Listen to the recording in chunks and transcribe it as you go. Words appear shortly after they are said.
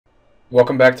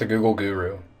Welcome back to Google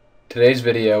Guru. Today's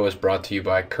video is brought to you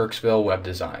by Kirksville Web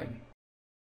Design.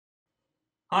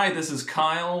 Hi, this is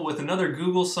Kyle with another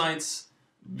Google Sites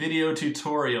video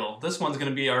tutorial. This one's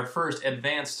going to be our first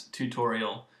advanced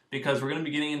tutorial because we're going to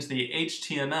be getting into the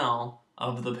HTML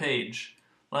of the page.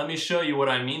 Let me show you what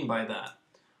I mean by that.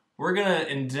 We're going to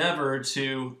endeavor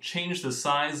to change the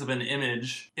size of an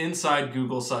image inside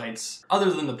Google Sites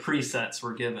other than the presets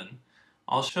we're given.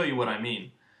 I'll show you what I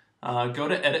mean. Go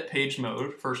to Edit Page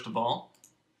Mode, first of all.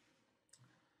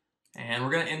 And we're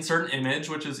going to insert an image,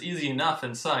 which is easy enough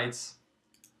in Sites.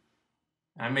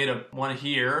 I made one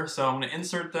here, so I'm going to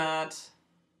insert that.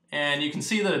 And you can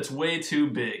see that it's way too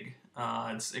big.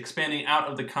 It's expanding out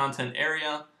of the content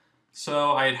area,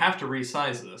 so I'd have to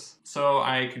resize this. So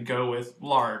I could go with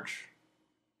large,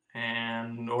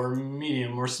 or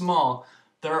medium, or small.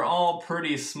 They're all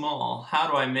pretty small. How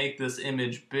do I make this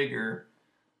image bigger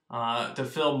to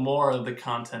fill more of the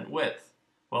content width?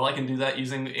 Well, I can do that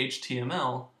using the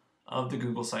HTML of the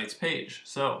Google Sites page.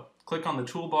 So click on the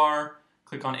toolbar,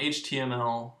 click on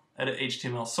HTML, edit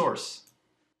HTML source.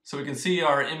 So we can see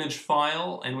our image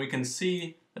file, and we can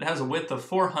see that it has a width of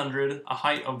 400, a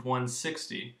height of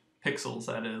 160 pixels,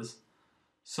 that is.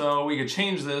 So we could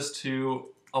change this to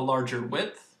a larger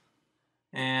width,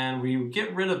 and we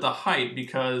get rid of the height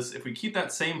because if we keep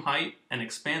that same height and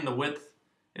expand the width,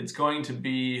 it's going to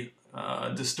be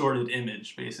a distorted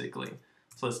image, basically.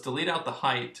 So let's delete out the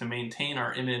height to maintain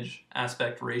our image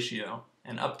aspect ratio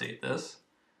and update this.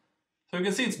 So we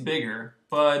can see it's bigger,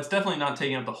 but it's definitely not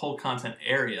taking up the whole content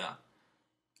area.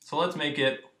 So let's make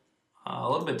it a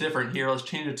little bit different here. Let's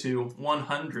change it to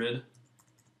 100%.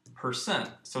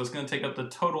 So it's going to take up the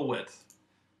total width.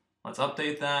 Let's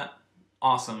update that.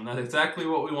 Awesome. That's exactly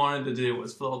what we wanted to do,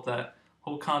 was fill up that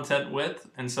whole content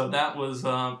width. And so that was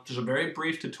just a very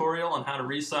brief tutorial on how to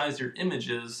resize your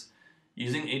images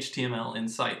using HTML in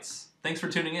Sites. Thanks for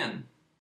tuning in.